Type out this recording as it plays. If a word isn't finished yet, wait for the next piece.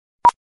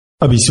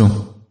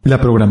Aviso. La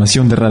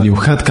programación de Radio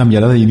UJAT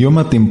cambiará de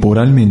idioma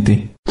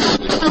temporalmente.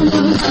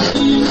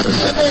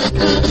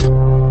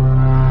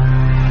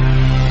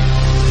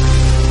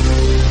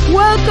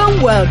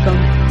 Welcome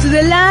to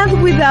the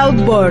land without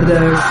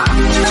borders,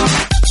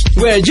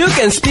 where you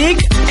can speak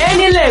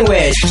any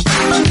language.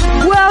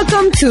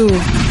 Welcome to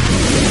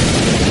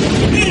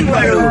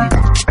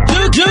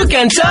You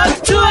can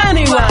talk to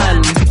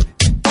anyone.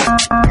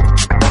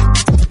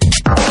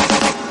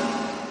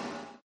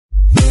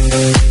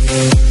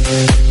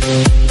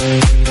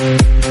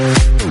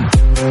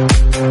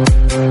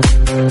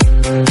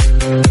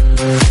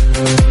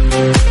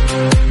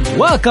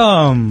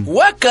 Welcome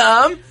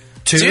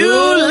to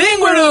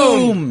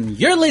Linguarum.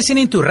 You're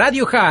listening to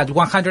Radio UJAT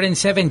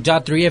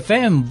 107.3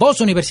 FM, Voz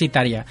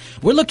Universitaria.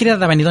 We're located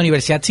at Avenida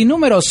Universidad sin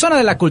número, Zona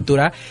de la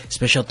Cultura.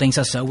 Special thanks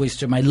as always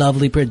to my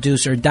lovely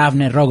producer,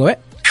 Dafne Rogo.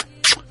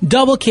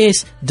 Double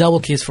kiss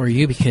for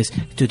you because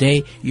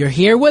today you're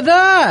here with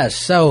us.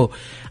 So,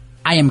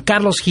 I am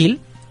Carlos Gil,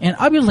 and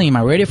obviously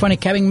my radiophonic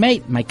cabin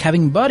mate, my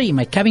cabin buddy,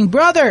 my cabin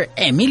brother,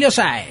 Emilio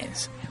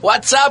Sáenz.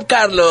 What's up,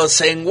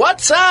 Carlos? And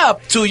what's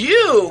up to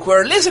you who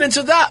are listening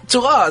to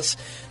us?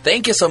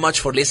 Thank you so much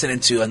for listening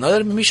to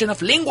another emission of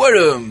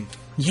Linguarum.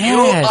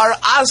 Yes. You are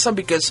awesome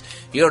because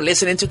you're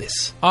listening to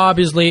this.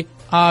 Obviously.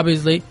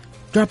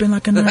 Dropping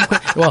like an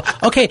earthquake. Well,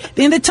 okay.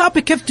 Then the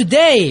topic of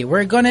today,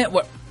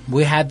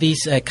 we had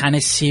this kind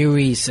of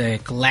series,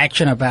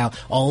 collection about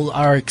all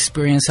our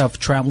experience of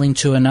traveling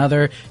to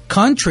another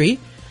country.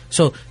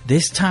 So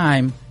this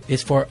time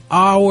is for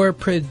our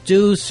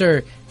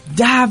producer,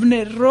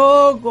 Dafne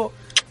Rogo.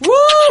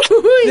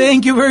 Woo!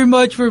 Thank you very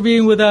much for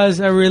being with us.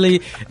 I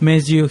really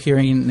miss you here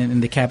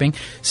in the cabin.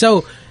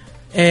 So,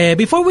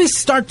 before we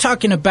start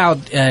talking about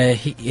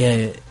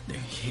her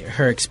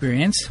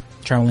experience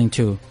traveling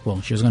to,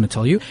 she was going to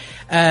tell you.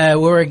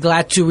 We're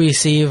glad to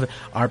receive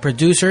our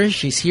producer.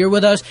 She's here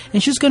with us,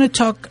 and she's going to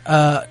talk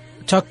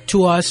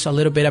to us a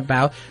little bit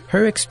about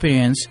her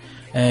experience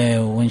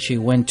when she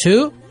went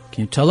to.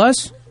 Can you tell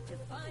us?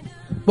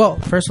 Well,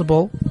 first of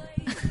all.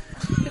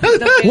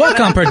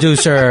 Welcome,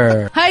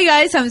 producer. Hi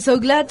guys, I'm so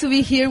glad to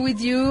be here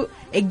with you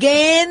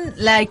again,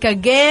 like a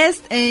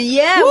guest. And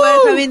Woo!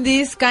 We're having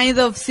this kind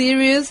of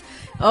series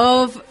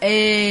of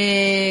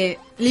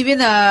living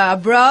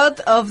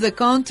abroad of the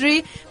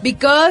country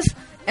because,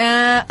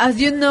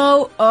 as you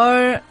know,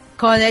 our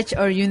college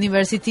or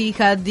university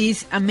had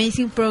this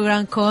amazing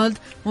program called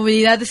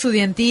Movilidad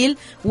Estudiantil,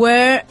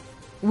 where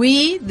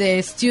we,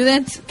 the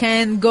students,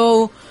 can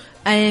go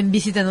and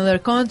visit another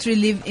country,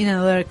 live in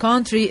another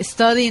country,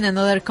 study in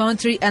another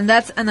country, and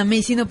that's an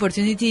amazing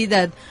opportunity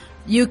that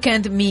you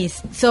can't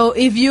miss. So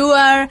if you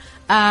are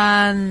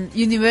an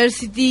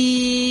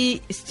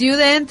university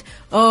student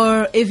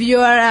or if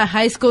you are a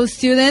high school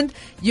student,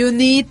 you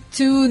need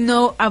to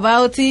know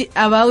about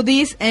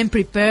this and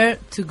prepare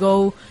to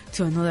go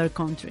to another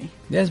country.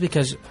 Yes,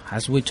 because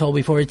as we told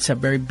before, it's a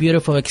very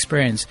beautiful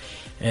experience,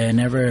 and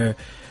in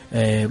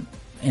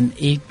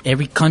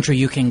every country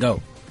you can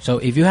go. So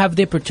if you have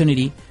the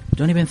opportunity,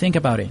 don't even think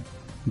about it.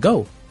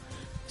 Go.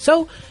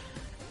 So,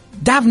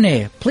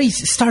 Dafne,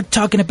 please start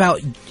talking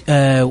about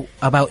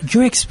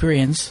your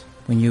experience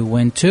when you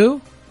went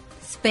to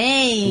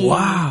Spain.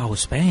 Wow,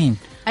 Spain.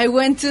 I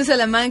went to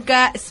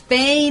Salamanca,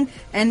 Spain,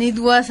 and it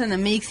was an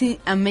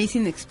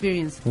amazing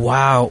experience.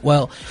 Wow.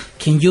 Well,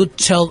 can you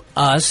tell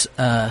us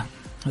the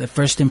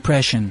first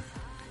impression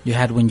you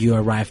had when you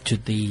arrived to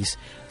this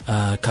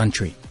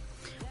country?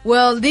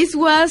 Well, this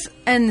was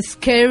a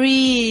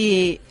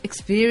scary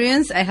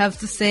experience, I have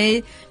to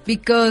say,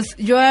 because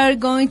you are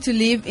going to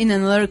live in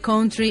another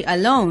country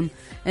alone,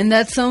 and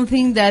that's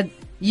something that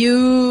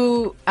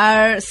you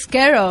are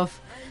scared of.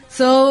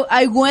 So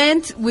I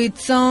went with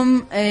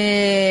some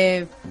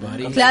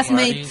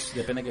classmates.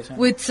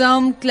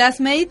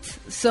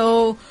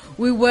 So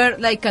we were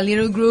like a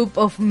little group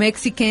of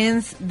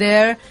Mexicans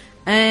there,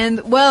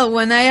 and well,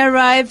 when I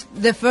arrived,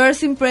 the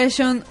first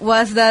impression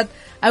was that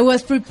I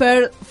was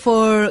prepared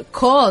for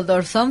cold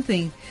or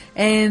something,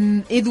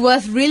 and it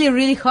was really,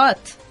 really hot.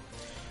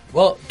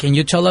 Well, can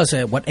you tell us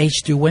what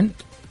age you went?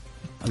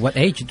 What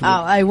age? Did you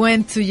I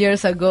went 2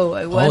 years ago.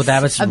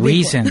 that was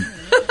recent.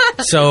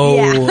 So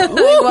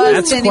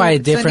that's 20,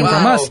 quite different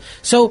 20. from us.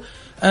 So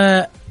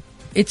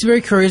it's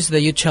very curious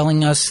that you're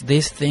telling us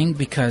this thing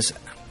because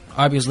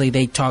obviously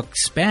they talk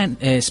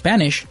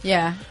Spanish.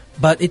 Yeah.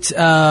 But it's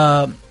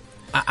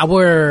I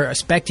were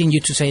expecting you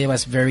to say it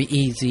was very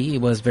easy.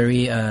 It was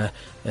very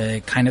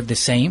kind of the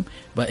same,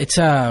 but it's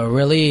a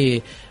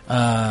really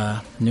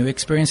new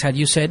experience, had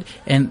you said.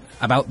 And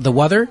about the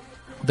weather,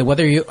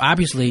 you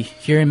obviously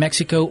here in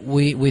Mexico,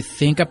 we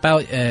think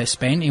about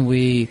Spain and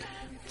we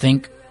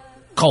think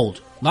cold,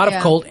 a lot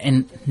of cold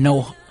and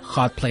no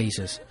hot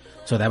places.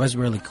 So that was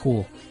really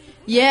cool.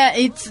 Yeah,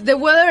 the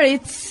weather.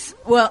 It's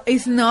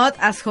not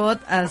as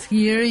hot as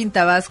here in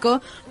Tabasco,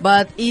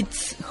 but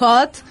it's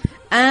hot.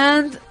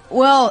 And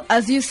well,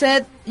 as you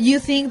said, you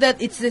think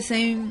that it's the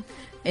same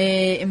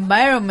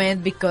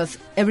environment because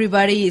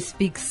everybody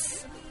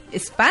speaks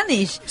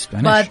Spanish,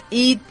 but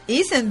it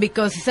isn't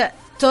because it's a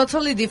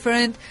totally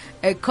different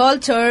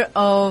culture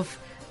of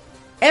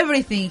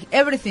everything.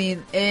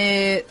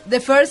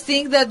 The first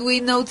thing that we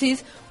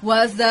noticed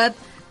was that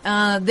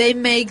they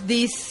make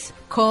this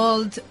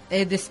called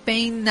the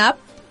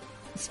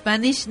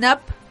Spanish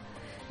nap,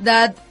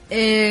 that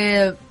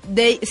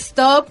they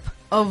stop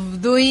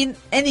of doing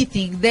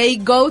anything. They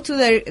go to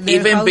their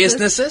even houses.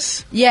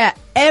 Businesses. Yeah,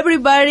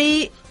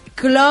 everybody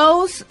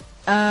close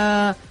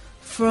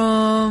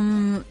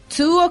from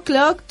 2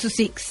 o'clock to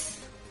 6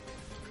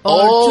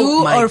 or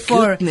 2 my or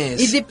 4.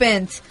 goodness. It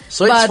depends.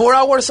 So it's 4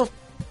 hours of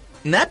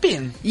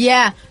napping.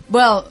 Yeah,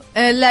 well,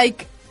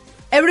 like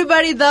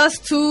everybody does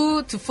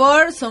 2 to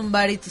 4,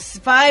 somebody to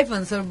 5,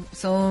 and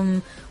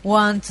some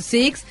 1 to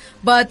 6.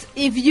 But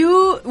if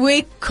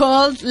we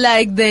called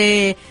like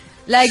the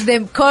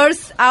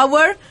course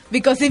hour,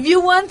 because if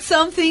you want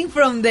something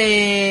from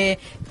the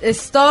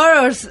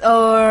store or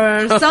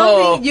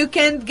something, you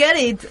can't get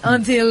it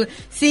until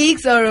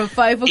 6 or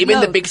 5 o'clock. Even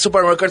the big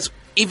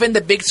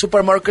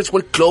supermarkets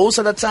will close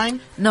at that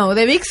time? No,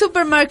 the big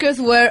supermarkets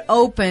were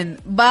open,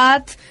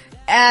 but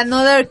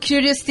another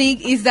curious thing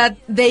is that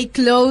they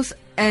close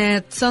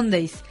at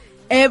Sundays.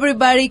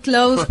 Everybody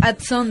close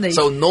at Sundays.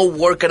 So no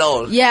work at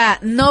all. Yeah,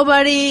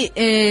 nobody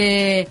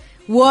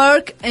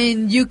work,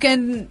 and you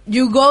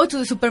go to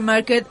the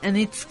supermarket and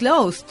it's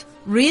closed.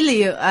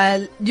 Really,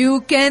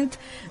 you can't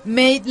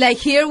make, like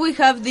here we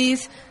have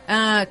this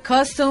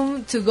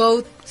custom to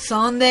go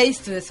Sundays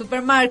to the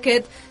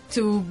supermarket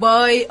to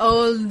buy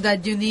all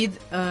that you need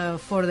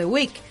for the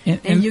week,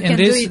 and you can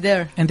do it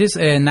there. And this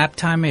nap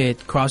time,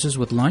 it crosses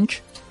with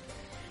lunch?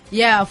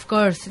 Yeah, of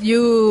course.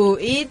 You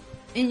eat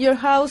in your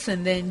house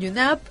and then you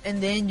nap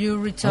and then you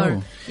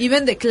return.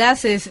 Even the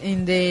classes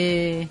in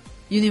the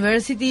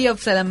University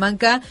of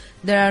Salamanca,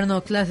 there are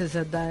no classes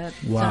at that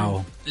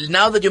time.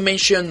 Now that you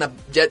mentioned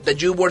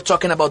that you were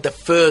talking about the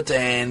food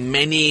and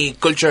many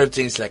cultural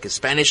things like a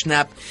Spanish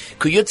nap,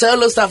 could you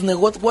tell us, Dafne,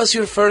 what was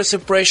your first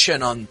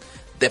impression on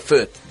the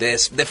food,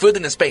 the food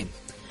in Spain?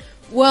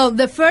 Well,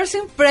 the first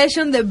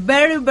impression, the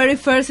very, very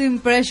first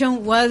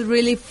impression was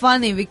really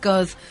funny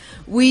because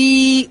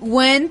we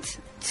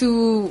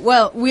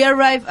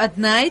arrived at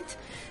night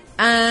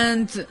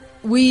and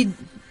we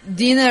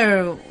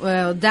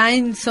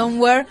dined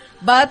somewhere,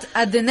 but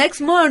at the next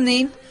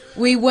morning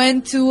we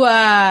went to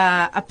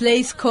a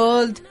place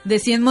called the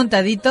 100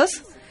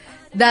 Montaditos,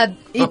 that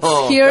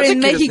it's here in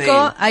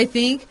Mexico, name. I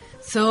think.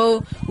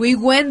 So we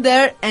went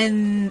there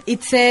and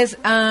it says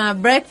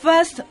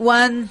breakfast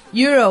 €1,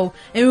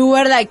 and we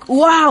were like,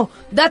 wow,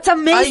 that's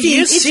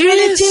amazing, it's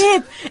serious? really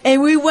cheap.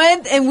 And we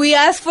went and we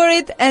asked for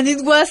it, and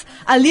it was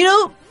a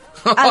little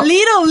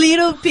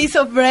piece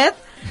of bread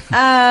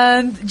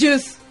and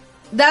juice.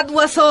 That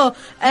was all.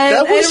 And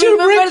I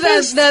remember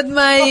that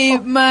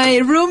my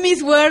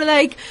roomies were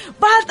like,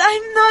 but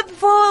I'm not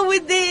full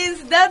with this.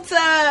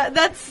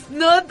 That's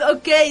not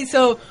okay.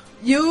 So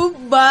you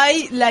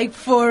buy like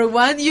for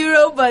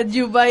 €1, but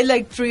you buy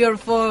like 3 or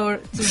 4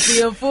 to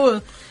feel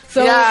full.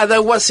 So yeah,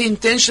 that was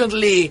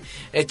intentionally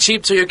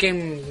cheap so you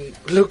can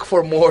look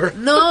for more.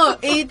 No,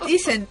 it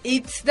isn't.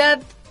 It's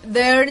that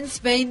there in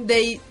Spain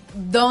they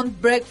don't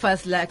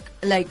breakfast like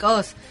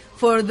us.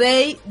 For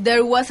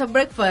there was a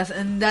breakfast,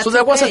 and that's so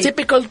that was a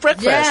typical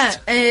breakfast. Yeah,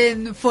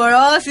 and for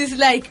us it's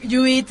like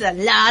you eat a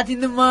lot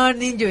in the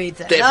morning, you eat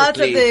a lot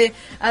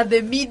at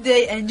the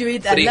midday, and you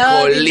eat a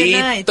lot in the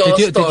night.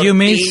 Did you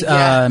miss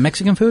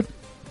Mexican food?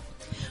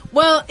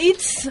 Well,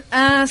 it's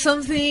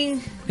something.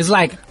 It's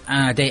like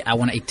I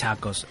want to eat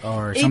tacos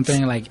or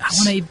something like I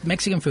want to eat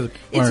Mexican food.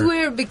 It's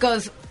weird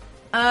because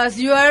as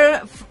you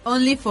are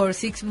only for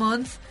 6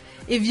 months.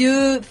 If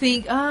you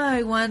think,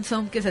 I want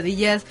some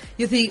quesadillas,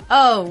 you think,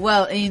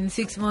 in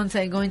 6 months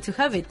I'm going to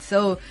have it.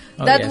 So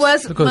that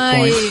was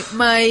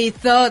my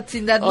thoughts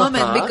in that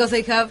moment, because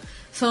I have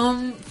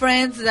some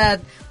friends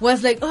that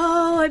was like,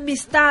 I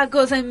miss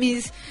tacos, I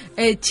miss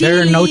chili.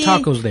 There are no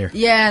tacos there.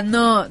 Yeah,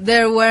 no,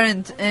 there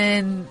weren't.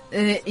 And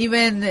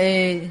even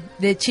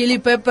the chili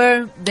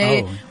pepper,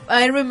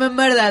 I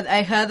remember that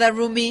I had a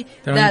roomie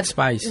that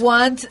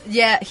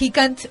he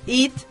can't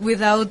eat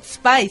without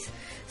spice.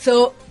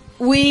 So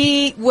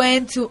we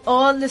went to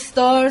all the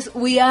stores.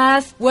 We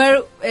asked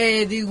where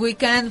did we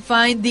can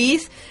find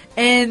this,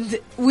 and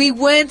we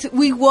walk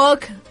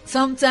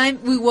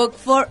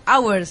 4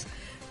 hours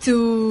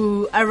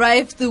to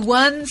arrive to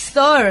one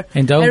store.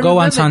 And don't go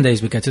on Sundays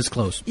because it's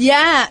closed.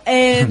 Yeah,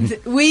 and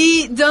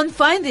we don't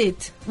find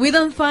it. We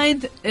don't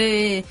find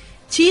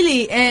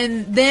chili,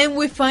 and then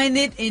we find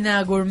it in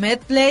a gourmet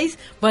place,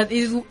 but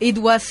it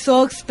was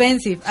so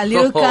expensive. A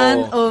little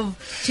can of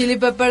chili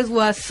peppers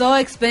was so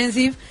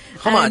expensive.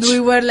 How much? And we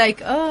were like,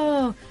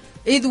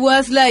 it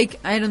was like,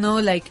 I don't know,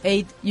 like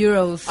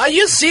 €8. Are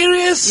you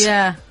serious?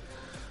 Yeah.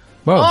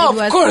 Wow.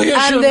 Of course you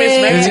should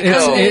miss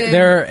Mexico.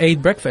 There are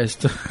 8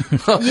 breakfasts.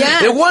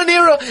 Yeah. The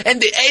 €1 and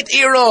the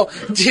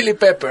 €8 chili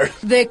pepper.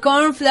 The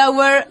corn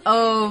flour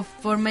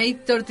for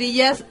make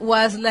tortillas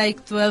was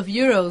like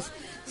 €12.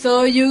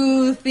 So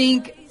you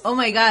think, oh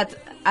my God,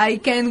 I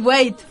can't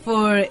wait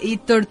for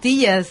eat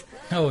tortillas.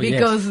 Oh,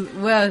 because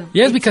well,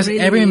 yes, it's because really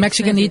every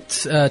Mexican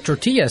expensive. eats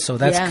tortillas, so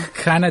that's Yeah.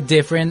 kind of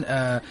different.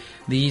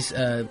 These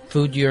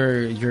food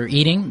you're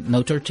eating,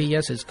 no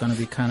tortillas, it's going to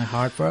be kind of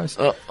hard for us.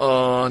 No.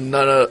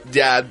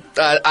 Yeah,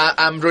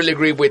 I'm really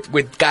agree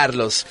with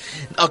Carlos.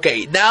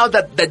 Okay, now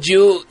that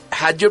you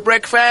had your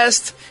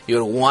breakfast,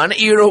 your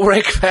 €1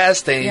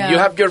 breakfast, and Yeah. you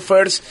have your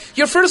first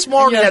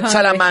morning You're at hungry.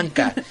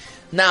 Salamanca.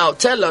 Now,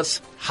 tell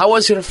us, how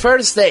was your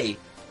first day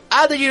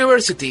at the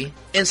university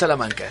in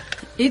Salamanca?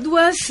 It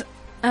was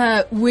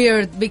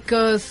weird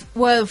because,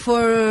 well,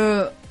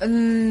 for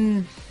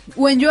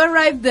when you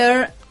arrive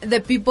there, the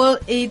people,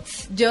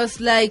 it's just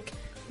like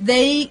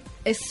they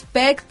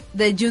expect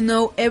that you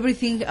know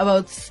everything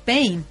about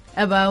Spain,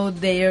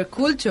 about their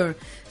culture.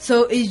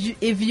 So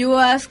if you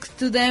ask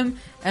to them,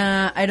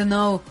 I don't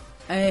know,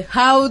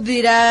 how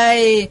did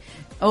I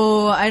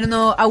don't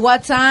know, at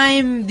what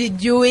time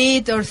did you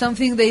eat or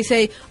something, they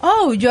say,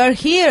 oh, you are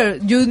here,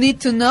 you need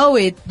to know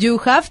it, you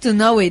have to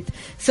know it.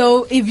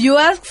 So if you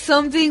ask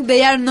something,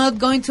 they are not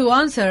going to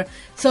answer.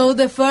 So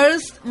the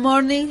first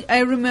morning, I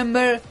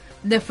remember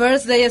the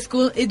first day at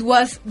school, it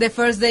was the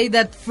first day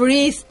that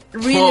freezed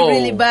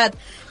really bad.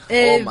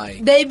 My.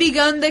 They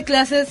began the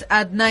classes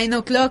at 9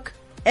 o'clock.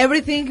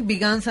 Everything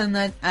begins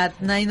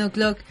at 9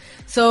 o'clock.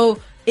 So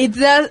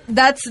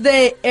that's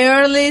the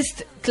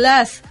earliest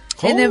class.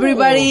 And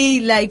everybody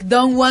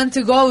don't want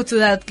to go to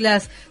that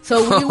class.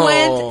 So we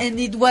went and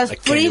it was I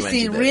can't freezing,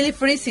 imagine that. really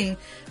freezing.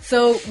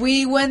 So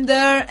we went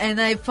there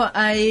and I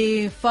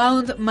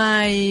found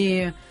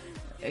my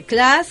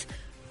class,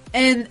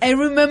 and I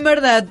remember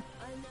that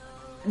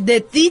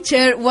the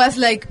teacher was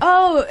like,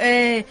 oh,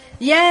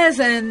 yes,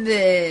 and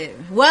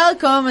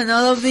welcome and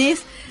all of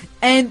this.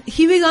 And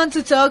he began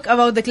to talk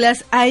about the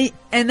class. I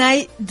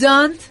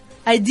didn't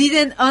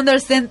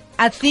understand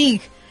a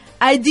thing.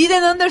 I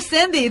didn't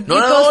understand it.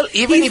 Not at all,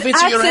 even if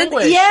it's your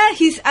language. Yeah,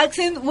 his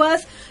accent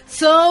was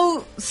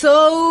so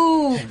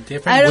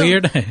Different, I don't-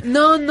 weird.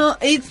 No,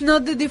 it's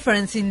not the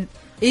difference.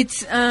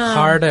 It's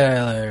hard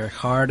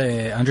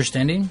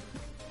understanding.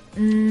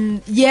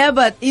 Yeah,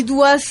 but it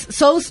was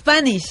so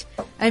Spanish.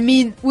 I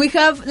mean, we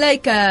have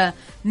like a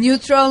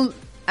neutral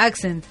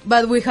accent,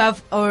 but we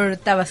have our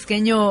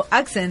Tabasqueño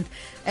accent,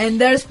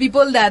 and there's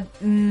people that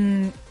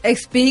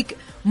speak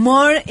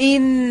more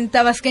in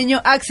Tabasqueño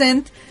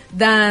accent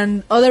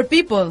than other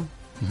people.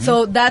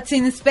 So that's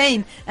in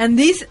Spain. And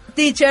this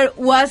teacher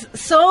was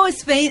so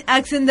Spain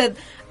accent that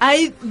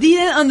I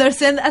didn't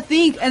understand a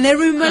thing. And I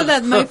remember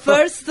that my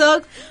first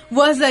thought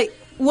was like,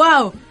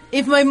 wow,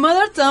 if my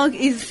mother tongue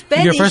is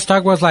Spanish... Your first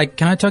talk was like,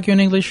 can I talk to you in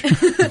English?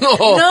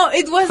 No,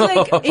 it was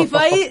like, if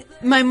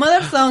my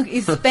mother tongue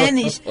is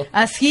Spanish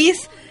as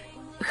his,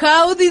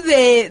 how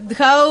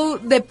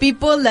the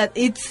people that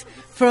it's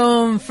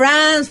from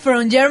France,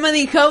 from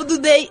Germany, how do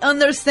they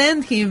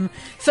understand him?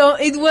 So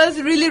it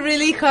was really,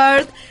 really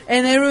hard,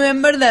 and I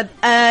remember that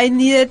I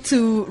needed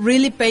to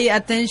really pay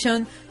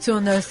attention to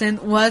understand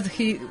what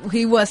he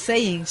was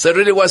saying. So it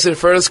really was your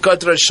first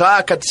cultural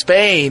shock at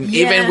Spain,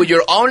 Yeah. even with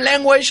your own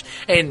language,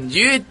 and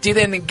you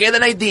didn't get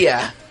an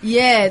idea.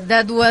 Yeah,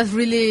 that was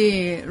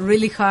really,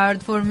 really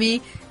hard for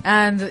me,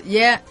 and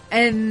it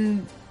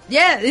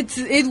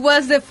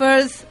was the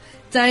first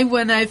time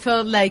when I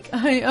felt like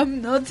I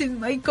am not in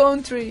my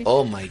country.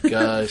 Oh my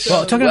gosh.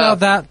 Well, talking about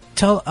that,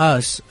 tell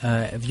us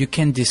if you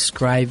can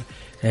describe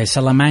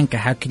Salamanca.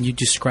 How can you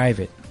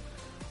describe it?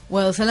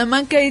 Well,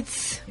 Salamanca,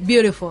 it's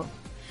beautiful.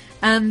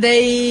 And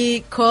they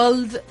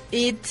called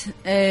it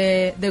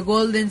the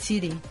Golden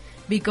City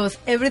because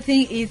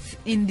everything is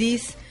in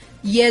this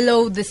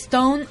yellow. The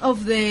stone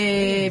of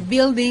the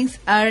buildings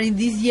are in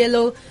this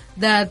yellow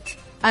that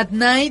at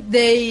night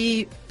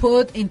they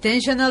put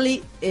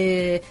intentionally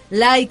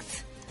lights.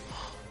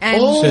 And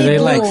So they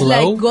it like looks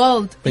glow? like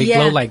gold. They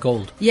Yeah. glow like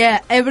gold. Yeah,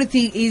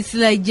 everything is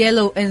like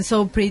yellow and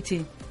so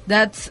pretty.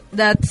 That's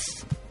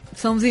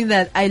something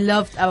that I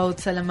loved about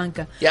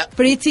Salamanca. Yeah.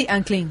 Pretty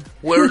and clean.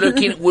 We're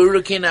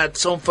looking at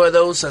some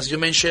photos, as you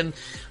mentioned,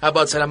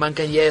 about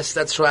Salamanca. Yes,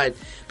 that's right,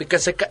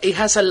 because it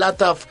has a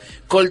lot of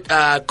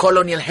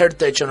colonial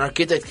heritage and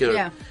architecture.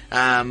 Yeah.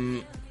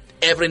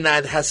 Every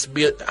night has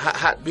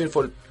had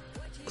beautiful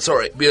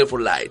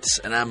lights,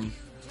 and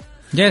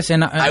Yes,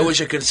 and I wish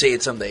I could see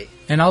it someday.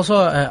 And also,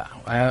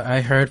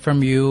 I heard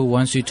from you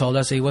once you told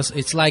us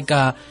it's like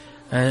a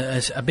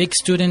big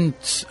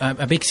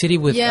a big city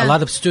with Yeah. a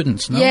lot of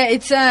students. No? Yeah,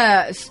 it's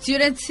a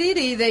student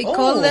city, they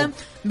call them,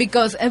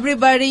 because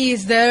everybody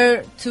is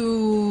there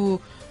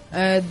to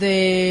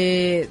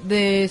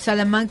the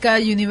Salamanca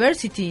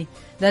University,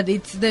 that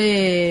it's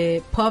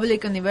the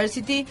public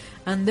university,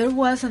 and there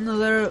was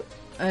another,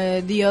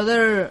 the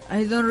other,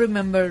 I don't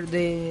remember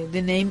the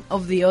name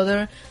of the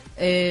other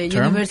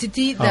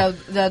university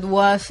that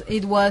was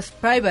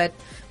private,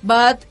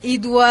 but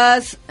it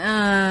was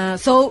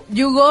so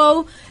you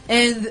go,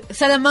 and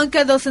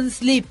Salamanca doesn't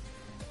sleep.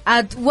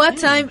 at what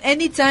time,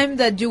 any time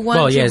that you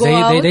want to go they,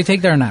 out. they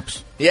take their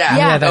naps.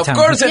 Yeah, that of time.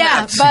 course.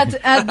 Yeah, but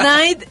at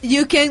night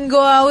you can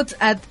go out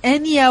at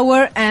any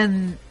hour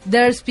and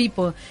there's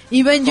people.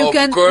 Even you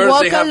can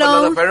walk they have a lot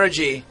alone. of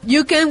energy.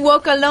 You can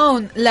walk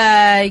alone,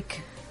 like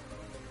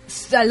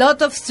a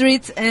lot of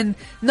streets, and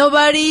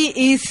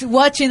nobody is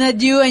watching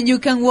at you, and you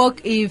can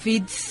walk if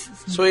it's.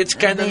 So it's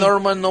kind of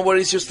normal.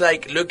 Nobody's just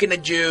like looking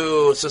at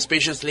you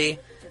suspiciously.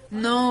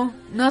 No,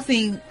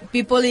 nothing.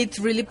 People, it's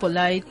really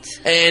polite.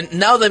 And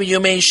now that you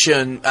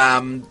mention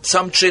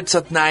some trips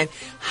at night,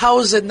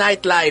 how's the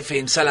nightlife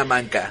in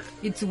Salamanca?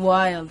 It's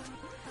wild.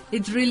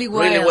 It's really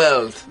wild. Really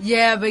wild.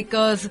 Yeah,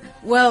 because,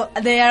 well,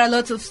 there are a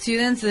lot of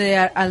students,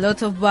 there are a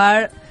lot of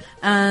bar,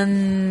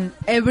 and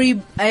every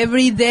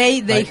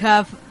day they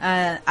have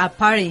a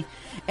party.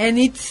 And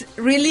it's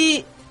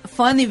really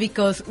funny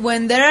because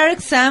when there are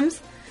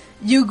exams,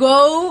 you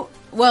go...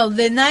 Well,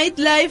 the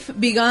nightlife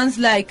begins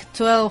like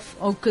 12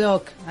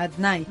 o'clock at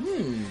night.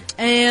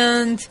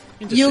 And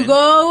you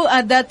go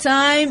at that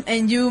time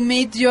and you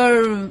meet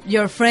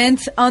your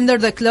friends under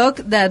the clock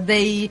that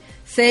they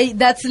say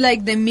that's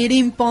like the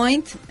meeting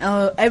point.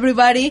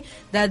 Everybody,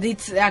 that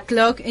it's a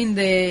clock in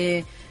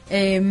the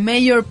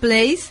major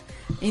place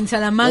in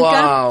Salamanca.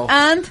 Wow.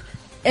 And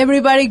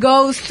everybody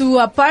goes to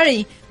a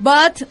party.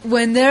 But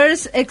when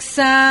there's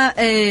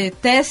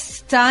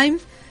test time,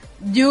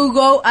 you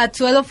go at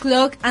 12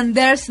 o'clock and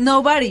there's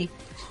nobody.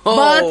 Oh.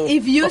 But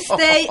if you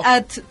stay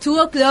at 2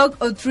 o'clock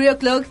or 3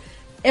 o'clock,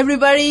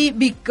 everybody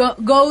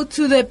go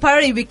to the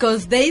party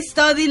because they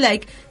study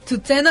like to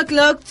 10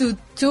 o'clock to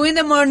 2 in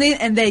the morning,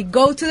 and they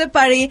go to the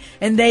party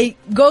and they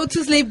go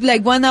to sleep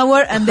like 1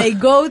 hour and they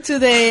go to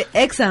the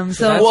exam.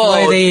 So That's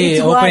why they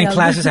it's open wild.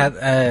 classes at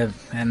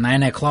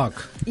 9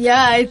 o'clock.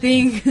 Yeah, I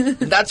think.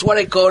 That's what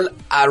I call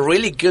a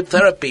really good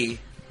therapy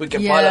we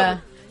can Yeah,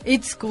 follow.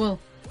 it's cool.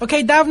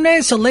 Okay,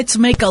 Dafne, so let's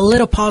make a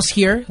little pause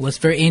here. It was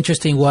very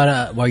interesting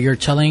what you're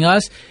telling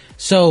us.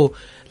 So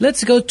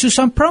let's go to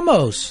some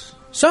promos.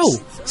 So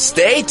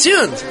Stay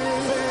tuned.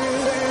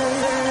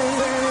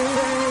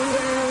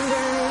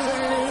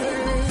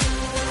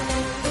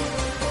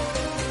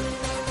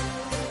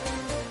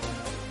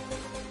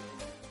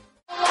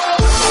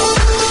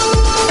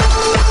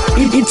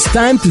 It's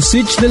time to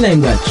switch the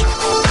language.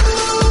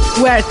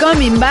 We're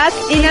coming back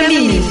in a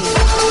minute.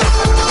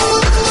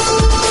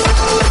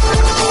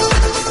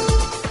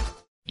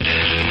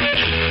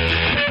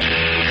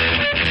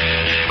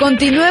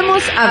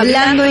 Continuemos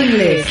hablando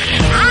inglés.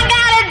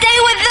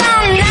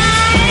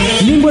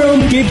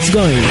 Linguarum keeps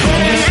going.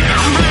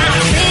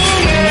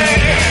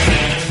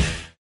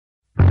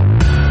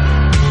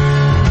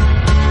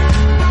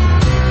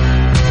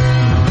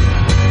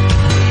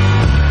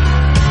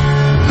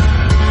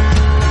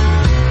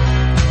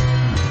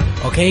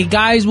 okay,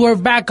 guys, we're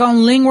back on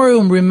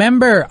Linguarum.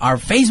 Remember our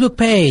Facebook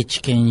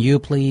page. Can you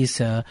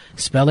please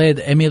spell it,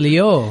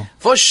 Emilio?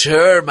 For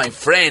sure, my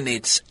friend.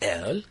 It's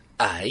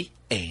Linguarum.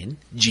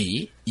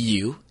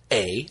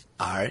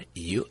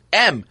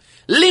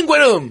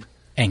 Linguarum.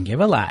 And give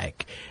a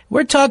like.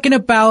 We're talking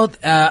about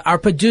our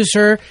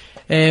producer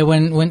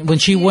when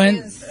she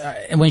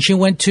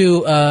went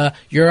to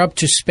Europe,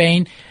 to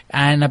Spain,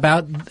 and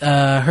about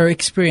her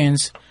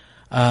experience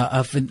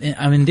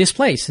in this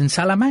place in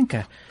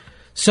Salamanca.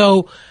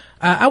 So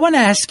I want to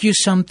ask you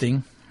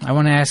something. I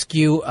want to ask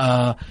you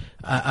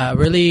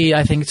really,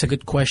 I think it's a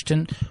good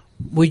question.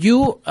 Would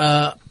you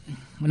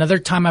another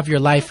time of your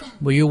life,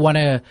 will you want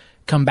to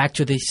come back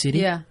to this city?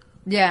 Yeah.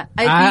 Yeah,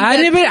 I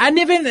didn't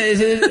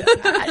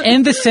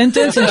end the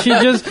sentence, and she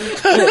just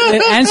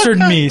answered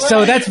me.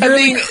 So that's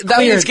very I think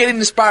clear. Daphne's getting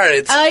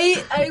inspired.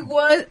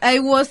 I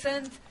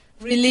wasn't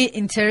really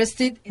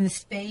interested in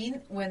Spain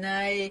when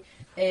I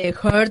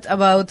heard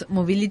about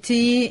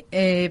mobility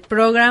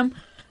program.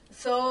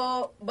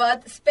 So,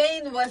 but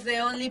Spain was the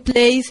only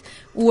place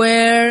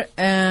where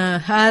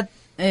had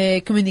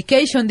a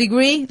communication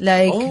degree,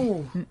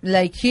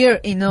 like here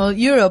in all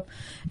Europe.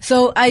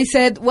 So I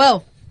said,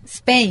 well,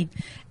 Spain.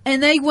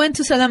 And I went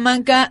to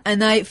Salamanca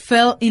and I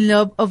fell in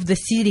love of the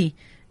city.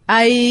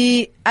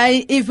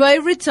 If I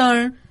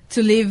return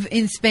to live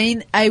in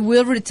Spain, I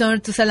will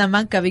return to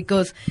Salamanca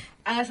because,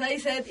 as I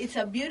said, it's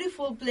a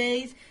beautiful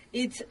place.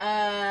 It's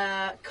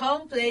a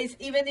calm place.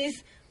 Even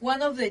it's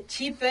one of the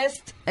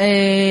cheapest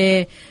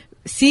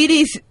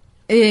cities,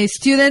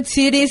 student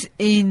cities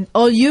in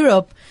all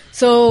Europe.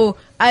 So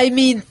I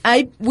mean,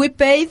 we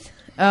paid.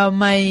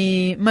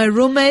 My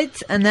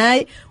roommates and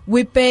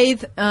we paid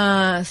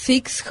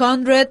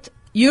 600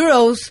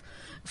 euros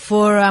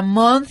for a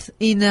month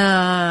in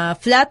a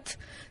flat.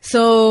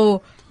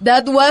 So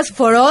that was,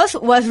 for us,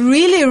 was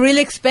really,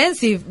 really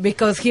expensive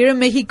because here in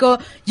Mexico,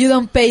 you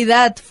don't pay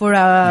that for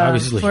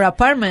for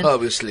apartment.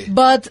 Obviously.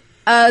 But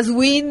as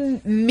we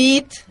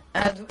met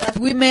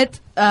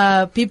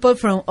people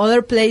from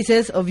other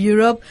places of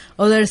Europe,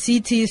 other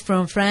cities,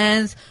 from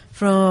France,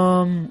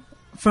 from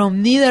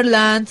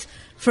Netherlands,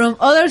 from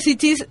other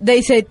cities,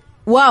 they said,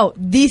 wow,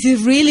 this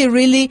is really,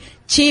 really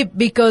cheap,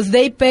 because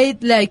they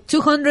paid like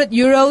 200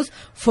 euros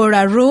for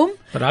a room.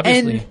 But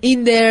obviously. And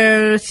in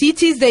their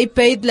cities, they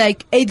paid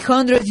like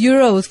 800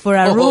 euros for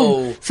a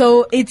room.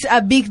 So it's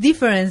a big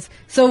difference.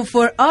 So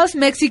for us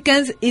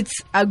Mexicans, it's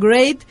a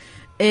great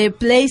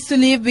place to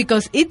live,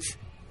 because it's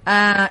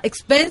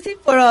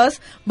expensive for us,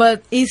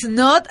 but it's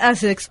not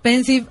as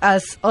expensive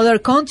as other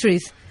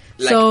countries.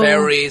 Like so,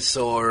 Paris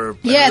or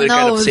yeah, another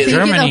kind no, of city.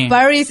 thinking Germany. of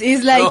Paris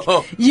is like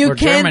you Or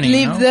can't Germany,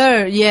 live no?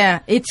 there. Yeah,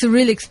 it's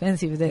really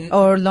expensive there,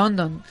 or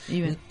London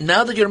even.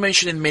 Now that you're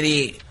mentioning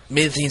many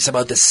things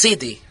about the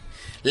city,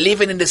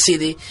 living in the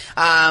city,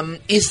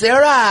 is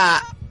there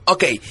a...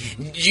 Okay,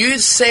 you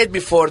said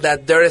before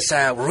that there is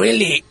a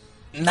really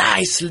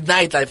nice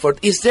nightlife. For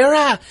is there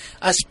a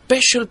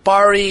special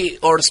party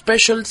or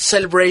special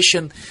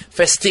celebration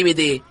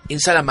festivity in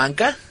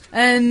Salamanca?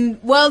 And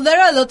well, there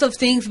are a lot of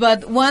things,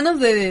 but one of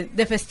the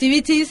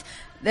festivities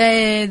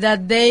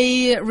that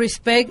they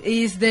respect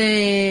is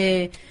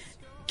the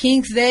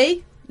King's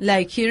Day,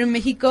 like here in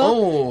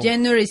Mexico,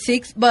 January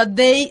 6th. But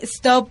they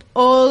stop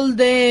all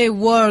the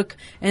work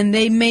and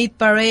they made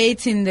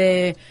parades in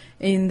the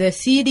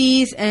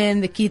cities,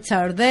 and the kids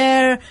are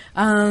there,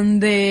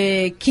 and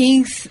the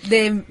kings,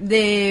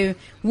 the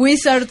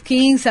wizard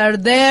kings are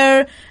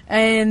there,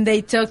 and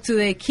they talk to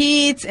the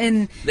kids,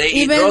 and They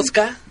even eat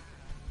rosca?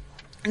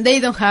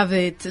 they don't have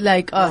it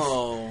like us.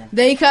 Oh.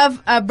 They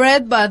have a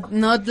bread, but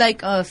not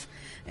like us.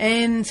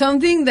 And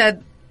something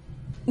that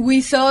we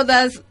saw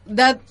that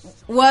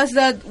was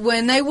that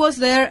when I was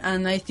there,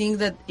 and I think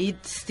that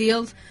it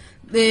still,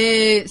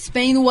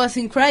 Spain was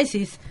in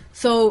crisis.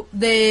 So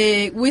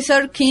the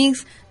wizard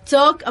kings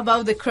talk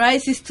about the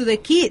crisis to the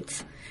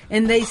kids,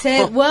 and they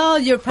said, "Well,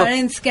 your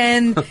parents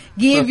can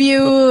give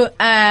you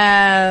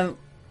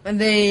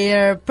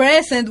their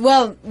present.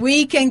 Well,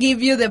 we can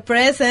give you the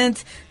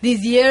present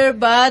this year,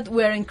 but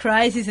we're in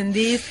crisis." And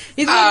this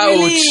it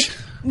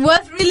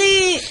was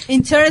really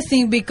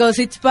interesting, because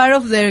it's part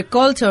of their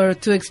culture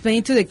to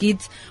explain to the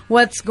kids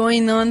what's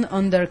going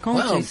on their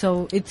country. Wow.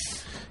 So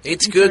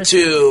It's good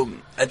to...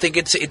 I think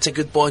it's a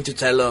good point to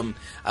tell them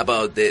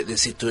about the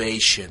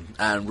situation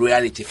and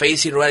reality,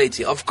 facing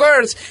reality. Of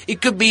course,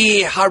 it could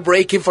be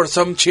heartbreaking for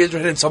some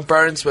children and some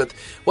parents, but,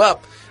 well,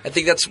 I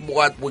think that's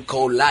what we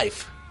call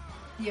life.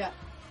 yeah.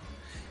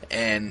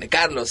 And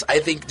Carlos, I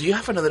think, do you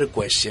have another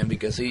question?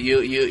 Because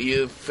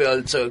you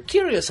felt so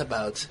curious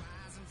about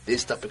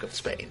this topic of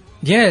Spain.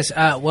 Yes.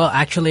 Well,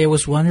 actually, I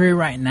was wondering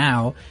right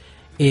now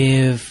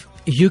if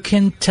you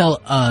can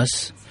tell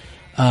us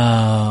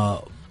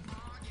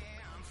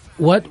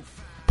what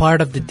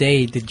part of the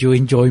day did you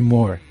enjoy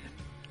more?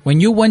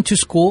 When you went to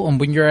school, and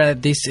when you're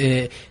at this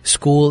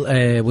school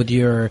with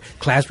your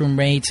classroom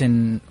mates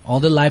and all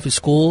the life of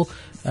school,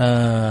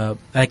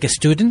 like a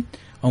student,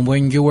 and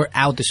when you were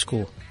out of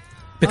school?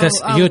 Because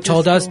you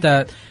told us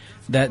that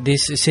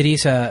this city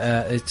is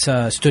it's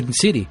a student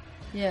city.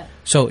 Yeah.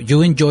 So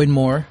you enjoyed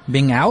more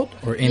being out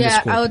or in the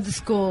school? Yeah, out of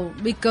school,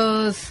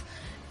 because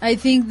I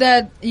think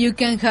that you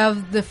can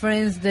have the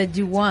friends that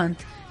you want,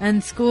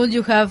 and school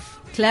you have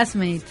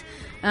classmates,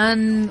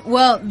 and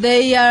well,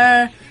 they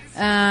are,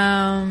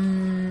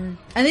 and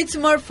it's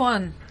more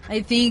fun. I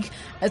think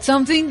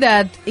something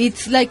that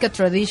it's like a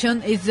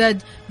tradition is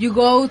that you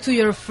go to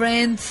your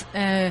friends'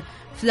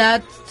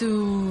 flat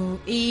to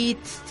eat,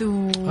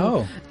 to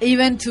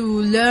even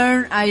to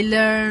learn. I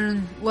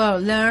learn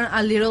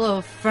a little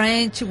of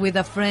French with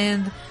a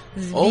friend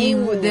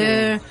being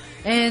there,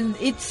 and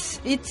it's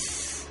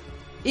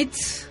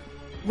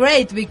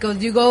great,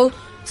 because you go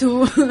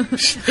to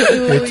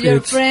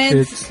your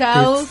friend's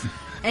house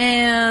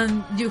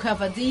and you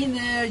have a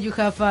dinner, you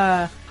have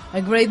a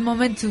great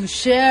moment to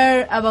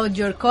share about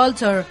your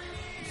culture.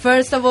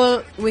 First of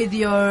all, with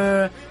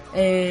your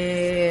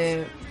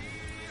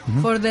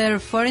for the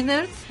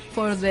foreigners,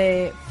 for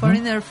the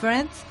foreigner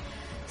friends.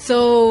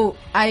 So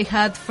I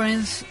had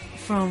friends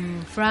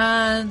from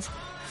France,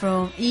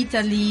 from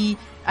Italy.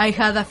 I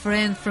had a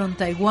friend from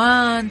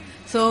Taiwan.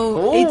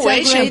 So it's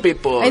Asian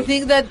people. I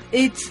think that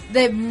it's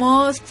the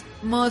most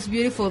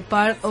beautiful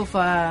part of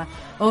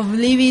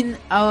living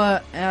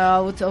out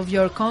of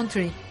your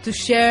country, to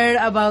share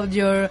about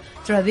your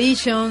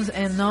traditions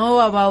and know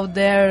about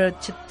their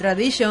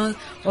traditions,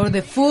 or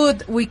the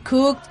food we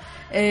cooked,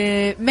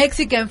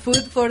 Mexican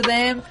food for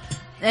them,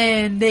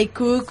 and they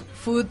cook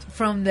food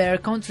from their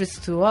countries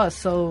to us.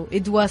 So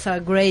it was a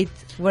great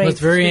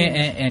It's very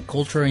a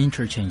cultural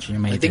interchange you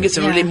made. I think it's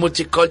a really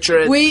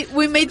multicultural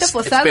we made a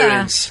posada.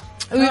 experience.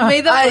 We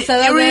made a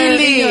posada there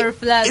in your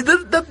flat.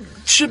 That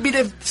should be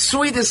the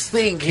sweetest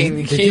thing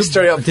in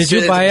history of Did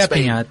you students buy in a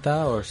Spain.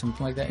 piñata or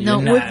something like that? No,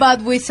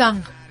 we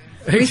sang.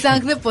 We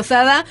sang the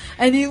posada,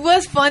 and it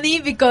was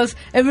funny because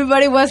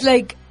everybody was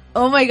like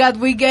oh my God,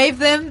 we gave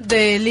them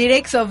the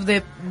lyrics of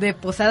the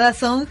Posada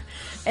song,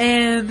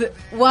 and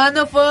one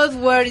of us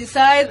were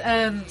inside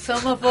and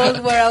some of us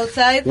were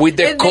outside. With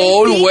the and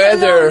cold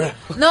weather.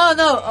 No,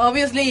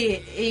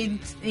 obviously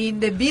in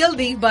the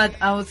building, but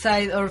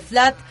outside or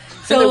flat.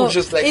 So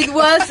it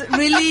was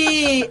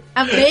really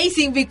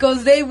amazing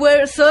because they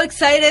were so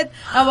excited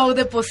about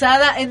the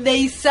Posada and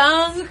they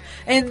sang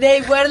and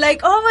they were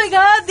like, oh my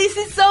God, this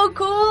is so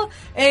cool.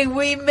 And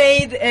we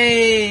made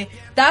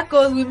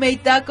tacos.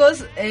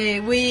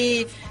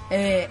 We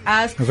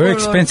asked for very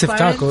expensive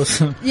parents.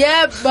 tacos.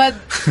 Yeah, but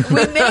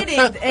we made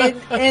it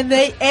and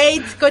they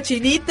ate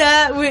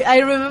cochinita. I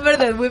remember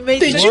that we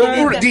made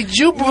cochinita. Did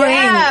you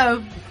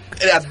bring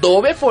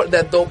adobe for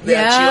the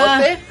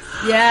achiote?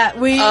 Yeah,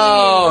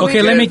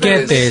 okay, let me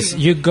get this.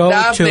 You go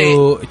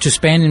to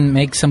Spain and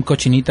make some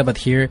cochinita, but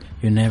here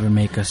you never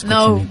make us cochinita.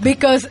 No,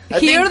 because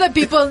here the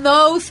people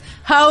knows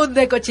how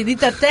the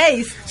cochinita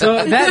tastes.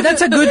 So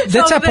that's a good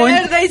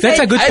point. That's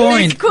a good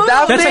point. Cool.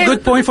 That's a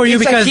good point for you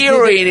because a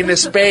hearing in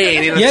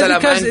Spain. Yes,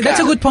 because that's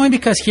a good point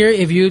because here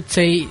if you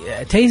say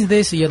taste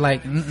this, you're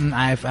like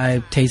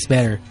I taste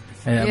better.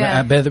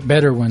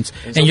 Better ones,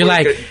 and you're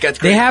like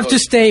they have to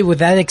stay with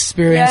that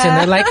experience, and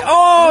they're like,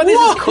 oh, this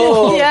is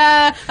cool.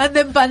 Yeah, and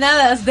the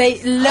empanadas,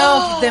 they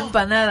love the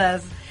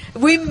empanadas.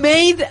 We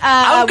made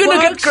I'm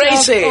gonna get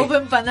crazy of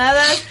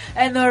empanadas,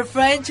 and our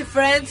French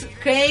friends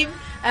came,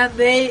 and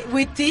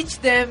we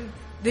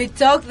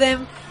taught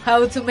them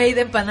how to make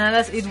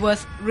empanadas. It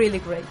was really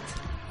great.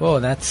 Oh,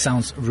 that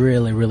sounds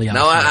really, really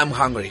awesome. Now I'm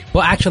hungry.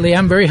 Well, actually,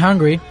 I'm very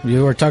hungry.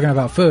 We were talking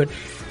about food,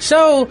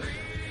 so.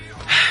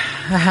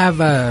 I have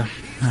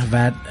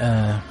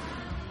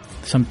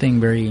something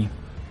very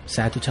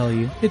sad to tell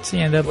you. It's the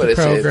end of the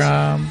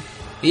program.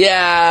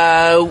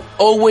 Yeah,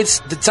 always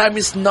the time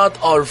is not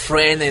our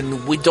friend,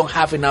 and we don't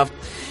have enough.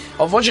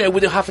 Unfortunately, we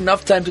don't have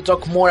enough time to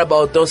talk more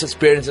about those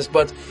experiences.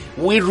 But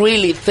we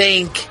really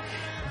thank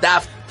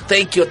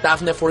you,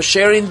 Dafne, for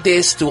sharing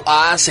this to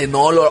us and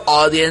all our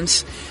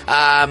audience.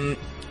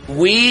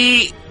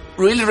 We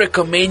really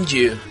recommend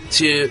you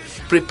to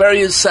prepare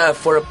yourself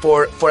for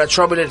a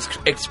travel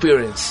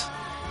experience,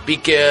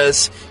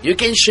 because you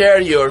can share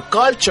your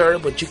culture,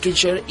 but you can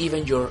share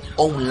even your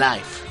own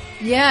life.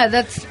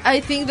 Yeah, I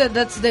think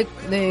that's the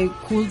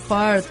cool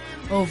part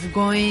of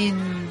going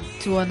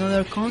to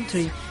another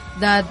country,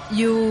 that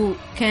you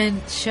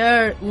can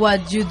share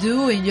what you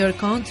do in your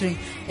country,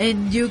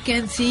 and you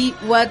can see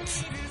what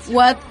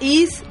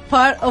is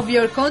part of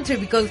your country,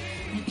 because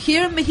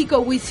here in Mexico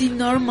we see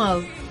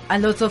normal a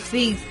lot of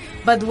things.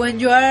 But when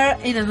you are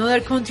in another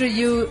country,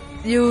 you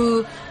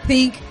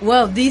think,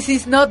 well, this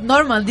is not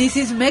normal. This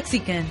is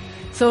Mexican.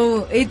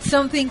 So it's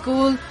something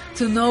cool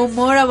to know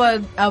more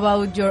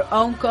about your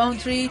own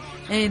country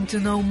and to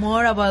know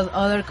more about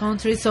other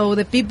countries. So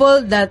the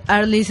people that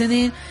are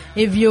listening,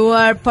 if you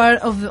are part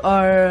of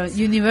our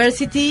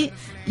university,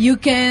 you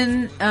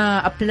can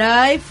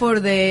apply for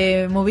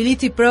the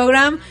mobility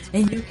program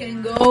and you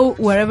can go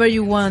wherever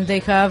you want. They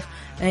have,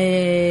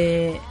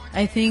 I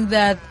think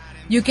that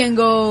you can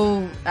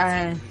go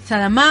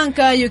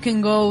Salamanca, you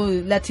can go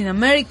Latin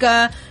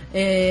America,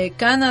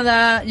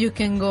 Canada, you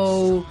can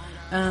go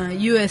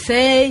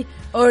USA,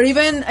 or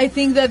even I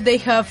think that they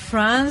have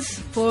France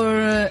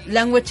for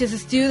languages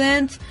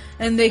students,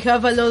 and they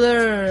have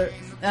another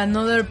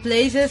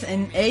places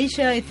in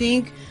Asia. I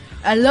think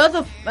a lot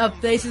of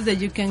places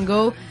that you can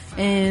go,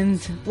 and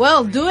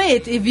well, do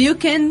it if you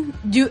can.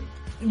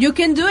 You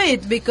can do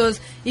it because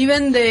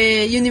even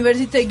the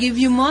university give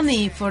you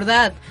money for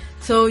that.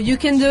 So you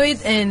can do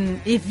it,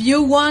 and if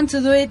you want to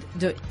do it,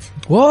 do it.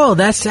 Whoa,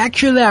 that's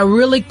actually a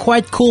really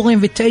quite cool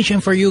invitation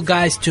for you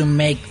guys to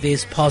make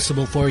this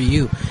possible for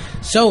you.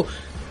 So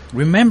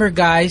remember,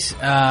 guys,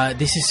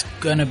 this is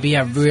going to be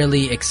a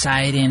really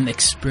exciting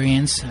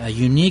experience, a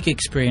unique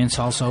experience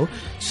also.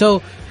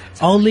 So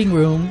all Link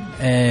Room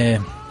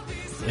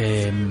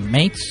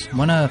mates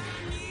want to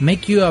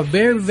make you a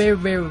very, very,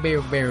 very,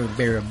 very, very,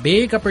 very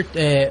big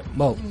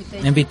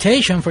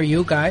invitation for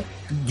you guys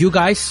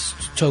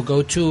to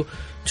go to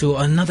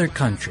another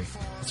country.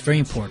 It's very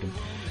important.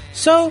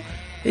 So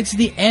it's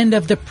the end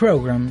of the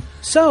program.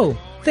 So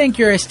thank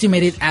your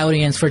estimated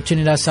audience for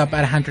tuning us up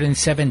at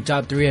 107.3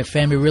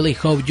 FM. We really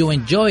hope you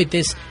enjoyed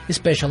this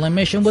special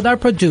emission with our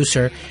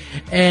producer.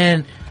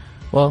 And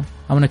well,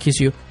 I'm gonna kiss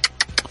you.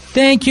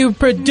 Thank you,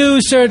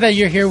 producer, that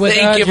you're here with us.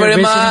 Thank you very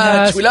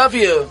much. Us. We love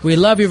you. We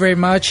love you very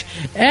much.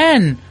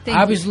 And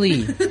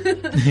obviously,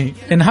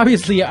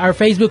 our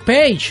Facebook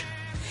page.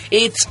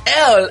 It's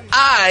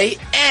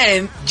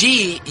LINGUARUM.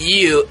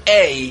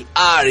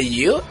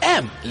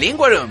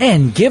 Linguarum.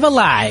 And give a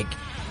like.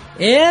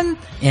 And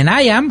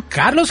I am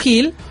Carlos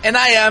Gil. And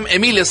I am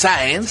Emilio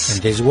Sáenz.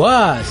 And this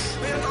was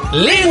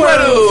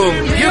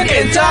Linguarum. You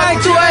can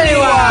talk to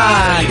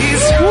anyone.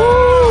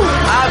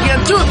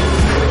 Aviantud.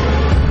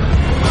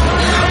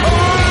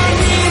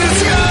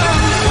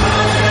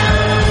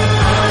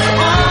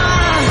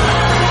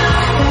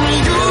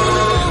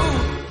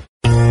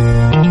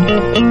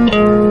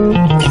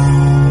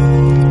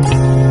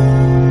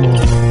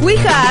 We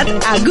had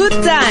a good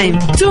time.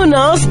 Tune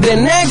us the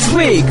next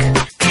week.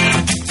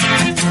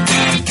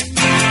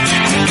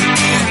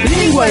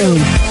 Linguarum,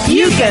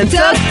 you can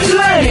talk to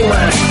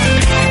anyone.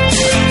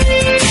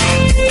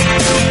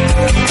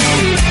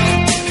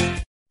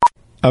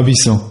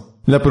 Aviso.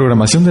 La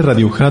programación de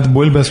Radio UJAT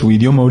vuelve a su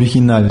idioma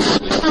original.